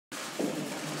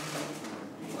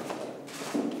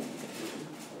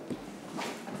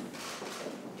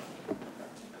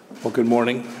Well, good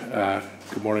morning.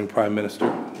 Good morning, Prime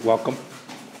Minister. Welcome.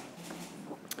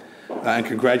 And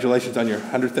congratulations on your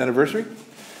 100th anniversary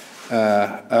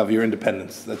of your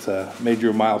independence. That's a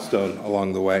major milestone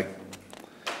along the way.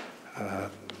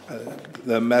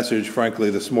 The message, frankly,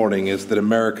 this morning is that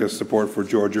America's support for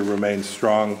Georgia remains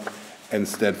strong and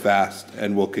steadfast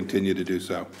and will continue to do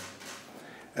so.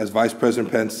 As Vice President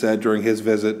Pence said during his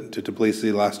visit to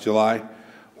Tbilisi last July,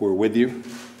 we're with you.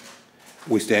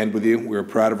 We stand with you. We are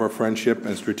proud of our friendship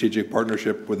and strategic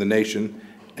partnership with the nation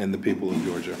and the people of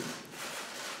Georgia.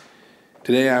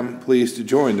 Today, I'm pleased to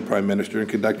join the Prime Minister in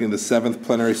conducting the 7th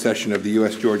plenary session of the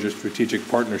U.S.-Georgia Strategic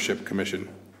Partnership Commission.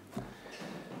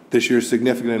 This year is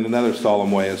significant in another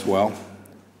solemn way as well.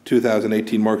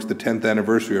 2018 marks the 10th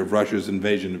anniversary of Russia's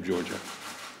invasion of Georgia.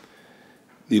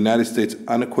 The United States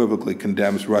unequivocally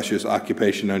condemns Russia's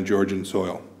occupation on Georgian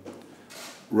soil.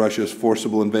 Russia's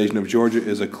forcible invasion of Georgia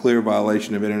is a clear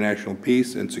violation of international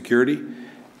peace and security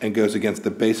and goes against the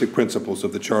basic principles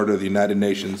of the Charter of the United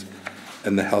Nations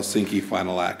and the Helsinki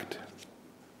Final Act.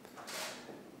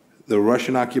 The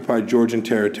Russian-occupied Georgian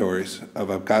territories of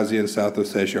Abkhazia and South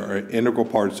Ossetia are integral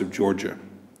parts of Georgia.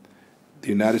 The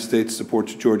United States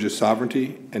supports Georgia's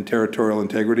sovereignty and territorial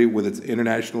integrity with its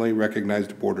internationally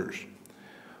recognized borders.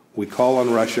 We call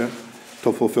on Russia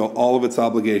to fulfill all of its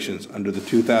obligations under the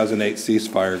 2008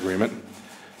 ceasefire agreement,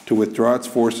 to withdraw its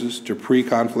forces to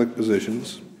pre-conflict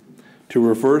positions, to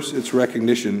reverse its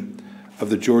recognition of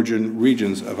the Georgian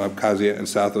regions of Abkhazia and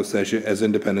South Ossetia as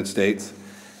independent states,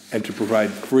 and to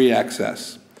provide free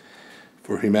access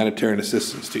for humanitarian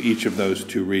assistance to each of those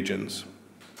two regions.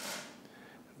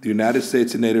 The United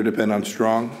States and NATO depend on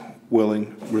strong,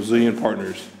 willing, resilient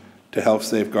partners to help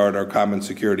safeguard our common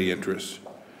security interests.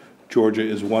 Georgia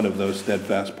is one of those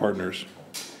steadfast partners.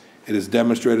 It has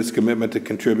demonstrated its commitment to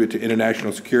contribute to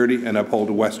international security and uphold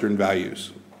Western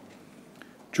values.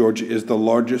 Georgia is the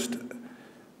largest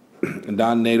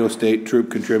non-NATO state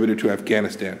troop contributor to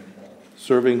Afghanistan,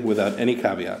 serving without any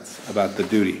caveats about the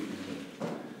duty.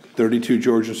 32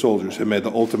 Georgian soldiers have made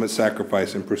the ultimate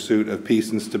sacrifice in pursuit of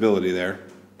peace and stability there.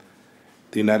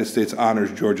 The United States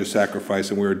honors Georgia's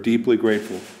sacrifice, and we are deeply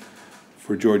grateful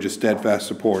for Georgia's steadfast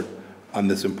support on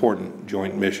this important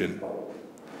joint mission.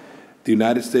 The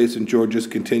United States and Georgia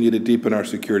continue to deepen our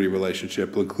security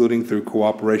relationship, including through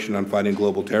cooperation on fighting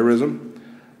global terrorism,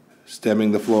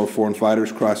 stemming the flow of foreign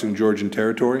fighters crossing Georgian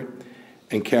territory,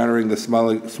 and countering the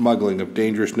smuggling of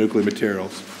dangerous nuclear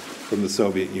materials from the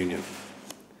Soviet Union.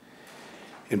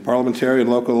 In parliamentary and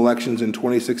local elections in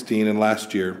 2016 and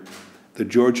last year, the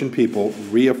Georgian people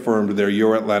reaffirmed their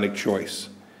Euro-Atlantic choice,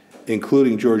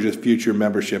 including Georgia's future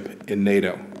membership in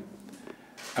NATO.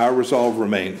 Our resolve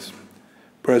remains.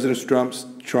 President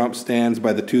Trump stands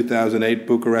by the 2008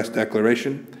 Bucharest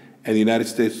Declaration, and the United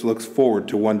States looks forward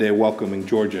to one day welcoming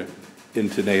Georgia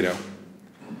into NATO.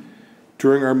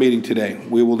 During our meeting today,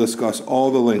 we will discuss all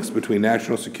the links between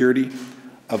national security,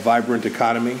 a vibrant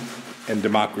economy, and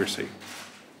democracy.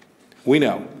 We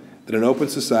know that an open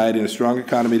society and a strong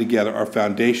economy together are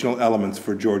foundational elements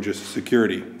for Georgia's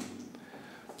security.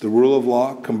 The rule of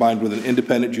law, combined with an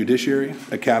independent judiciary,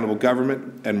 accountable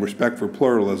government, and respect for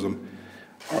pluralism,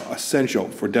 are essential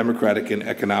for democratic and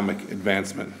economic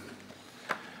advancement.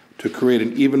 To create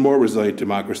an even more resilient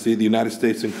democracy, the United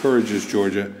States encourages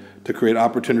Georgia to create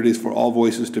opportunities for all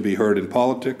voices to be heard in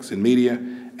politics and media,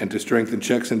 and to strengthen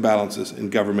checks and balances in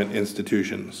government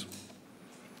institutions.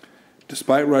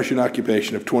 Despite Russian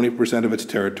occupation of 20% of its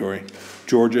territory,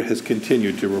 Georgia has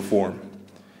continued to reform.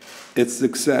 Its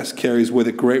success carries with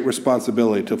it great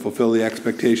responsibility to fulfill the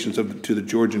expectations to the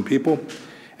Georgian people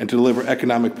and to deliver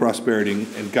economic prosperity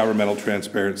and governmental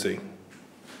transparency.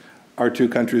 Our two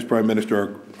countries, Prime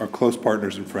Minister, are close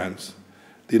partners and friends.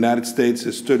 The United States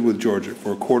has stood with Georgia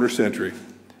for a quarter century,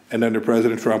 and under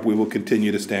President Trump, we will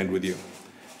continue to stand with you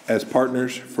as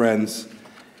partners, friends,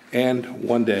 and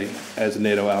one day as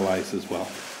NATO allies as well.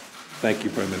 Thank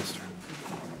you, Prime Minister.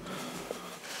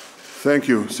 Thank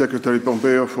you, Secretary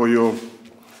Pompeo, for your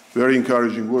very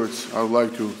encouraging words. I would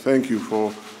like to thank you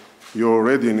for your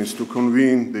readiness to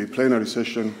convene the plenary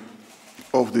session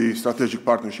of the Strategic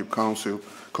Partnership Council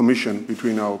Commission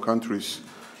between our countries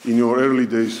in your early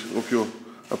days of your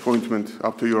appointment,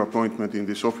 after your appointment in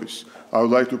this office. I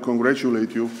would like to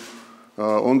congratulate you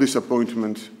on this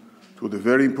appointment to the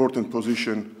very important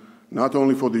position, not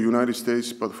only for the United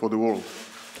States, but for the world.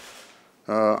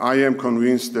 I am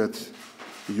convinced that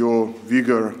your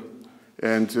vigor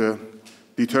and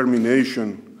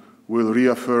determination will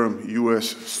reaffirm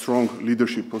U.S. strong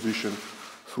leadership position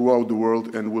throughout the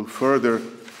world and will further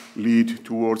lead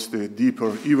towards the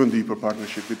deeper, even deeper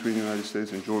partnership between the United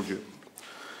States and Georgia.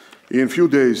 In a few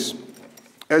days,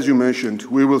 As you mentioned,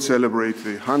 we will celebrate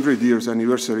the 100 years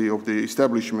anniversary of the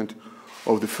establishment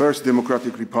of the first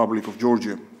Democratic Republic of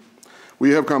Georgia.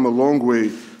 We have come a long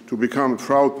way to become a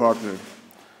proud partner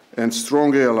and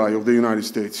strong ally of the United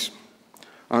States.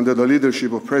 Under the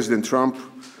leadership of President Trump,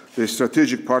 the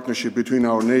strategic partnership between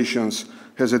our nations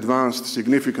has advanced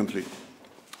significantly.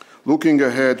 Looking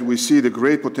ahead, we see the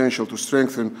great potential to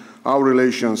strengthen our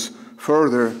relations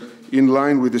further in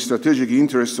line with the strategic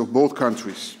interests of both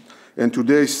countries. And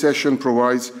today's session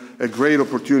provides a great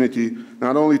opportunity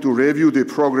not only to review the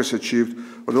progress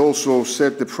achieved, but also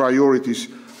set the priorities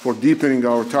for deepening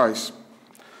our ties.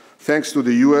 Thanks to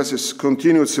the US's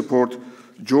continued support,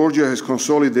 Georgia has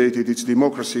consolidated its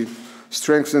democracy,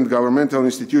 strengthened governmental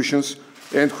institutions,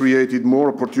 and created more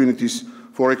opportunities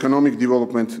for economic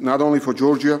development, not only for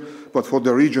Georgia, but for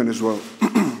the region as well.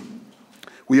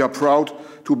 We are proud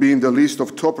to be in the list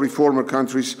of top reformer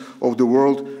countries of the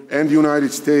world, and the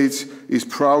United States is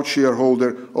proud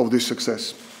shareholder of this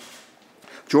success.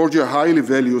 Georgia highly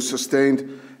values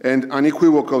sustained and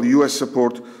unequivocal US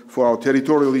support for our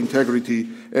territorial integrity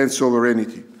and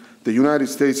sovereignty. The United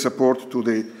States' support to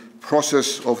the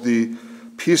process of the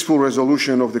peaceful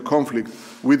resolution of the conflict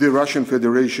with the Russian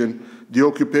Federation, the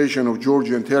occupation of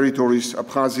Georgian territories,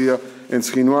 Abkhazia and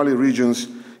Skhinvali regions,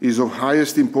 is of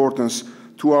highest importance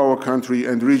to our country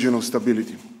and regional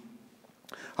stability.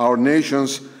 Our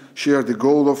nations share the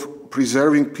goal of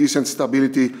preserving peace and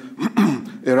stability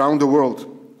around the world.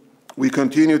 We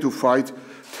continue to fight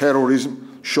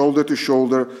terrorism shoulder to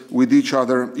shoulder with each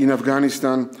other in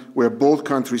Afghanistan, where both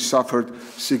countries suffered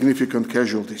significant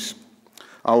casualties.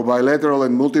 Our bilateral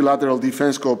and multilateral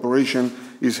defense cooperation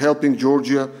is helping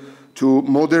Georgia to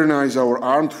modernize our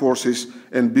armed forces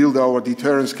and build our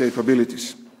deterrence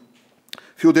capabilities.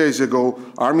 A few days ago,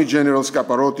 Army General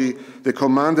Scaparotti, the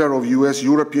commander of US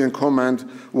European Command,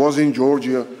 was in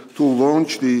Georgia to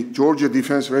launch the Georgia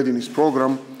Defense Readiness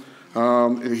Program,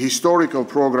 a historical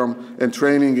program and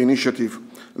training initiative.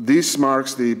 This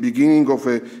marks the beginning of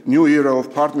a new era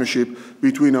of partnership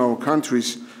between our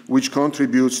countries, which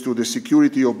contributes to the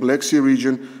security of Black Sea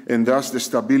region and thus the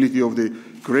stability of the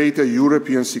greater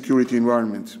European security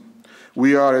environment.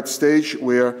 We are at a stage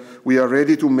where we are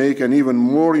ready to make an even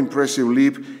more impressive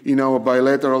leap in our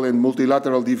bilateral and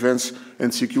multilateral defense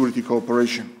and security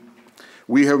cooperation.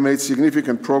 We have made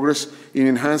significant progress in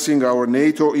enhancing our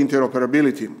NATO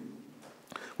interoperability.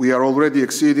 We are already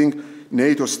exceeding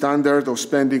NATO standard of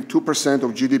spending 2%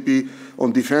 of GDP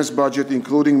on defense budget,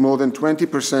 including more than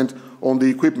 20% on the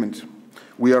equipment.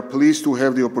 We are pleased to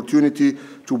have the opportunity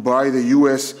to buy the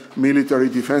US military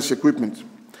defense equipment.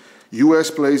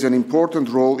 US plays an important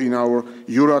role in our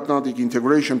Euro-Atlantic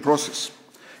integration process.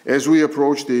 As we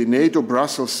approach the NATO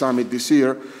Brussels summit this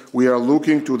year, we are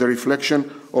looking to the reflection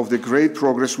of the great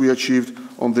progress we achieved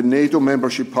on the NATO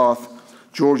membership path.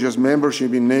 Georgia's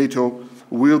membership in NATO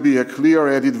will be a clear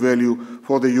added value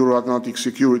for the Euro-Atlantic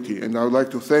security. And I would like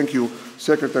to thank you,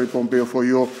 Secretary Pompeo, for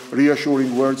your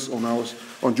reassuring words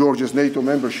on Georgia's NATO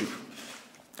membership.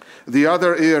 The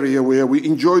other area where we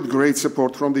enjoyed great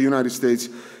support from the United States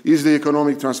is the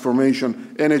economic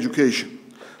transformation and education.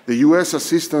 The US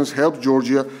assistance helped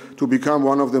Georgia to become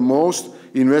one of the most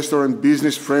investor and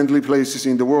business-friendly places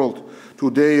in the world.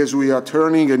 Today, as we are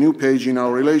turning a new page in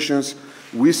our relations,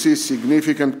 we see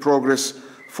significant progress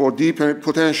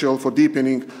potential for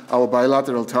deepening our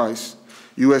bilateral ties.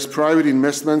 US private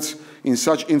investments in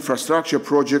such infrastructure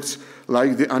projects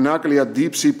like the Anaklia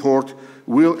deep sea port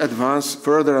will advance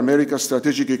further America's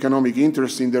strategic economic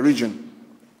interests in the region.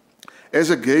 As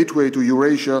a gateway to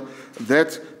Eurasia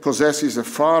that possesses a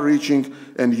far-reaching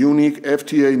and unique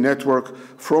FTA network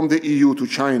from the EU to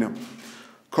China.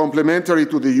 Complementary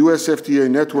to the US FTA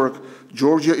network,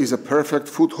 Georgia is a perfect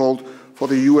foothold for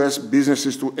the US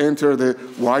businesses to enter the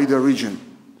wider region.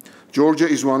 Georgia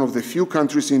is one of the few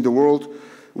countries in the world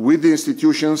with the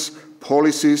institutions,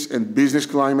 policies, and business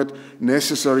climate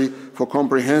necessary for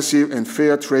comprehensive and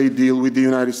fair trade deal with the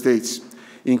United States.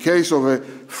 In case of a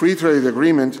free trade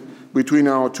agreement between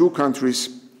our two countries,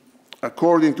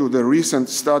 according to the recent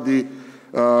study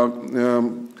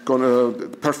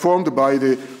performed by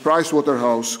the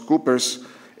PricewaterhouseCoopers,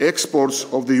 exports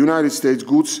of the United States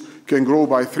goods can grow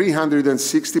by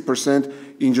 360%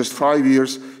 in just 5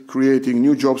 years, creating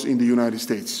new jobs in the United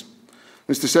States.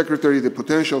 Mr. Secretary, the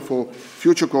potential for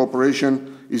future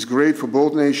cooperation is great for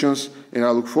both nations, and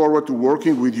I look forward to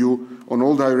working with you on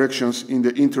all directions in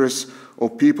the interests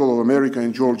of people of America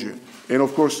and Georgia. And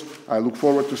of course, I look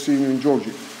forward to seeing you in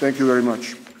Georgia. Thank you very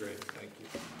much. Great, thank you.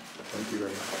 Thank you very much.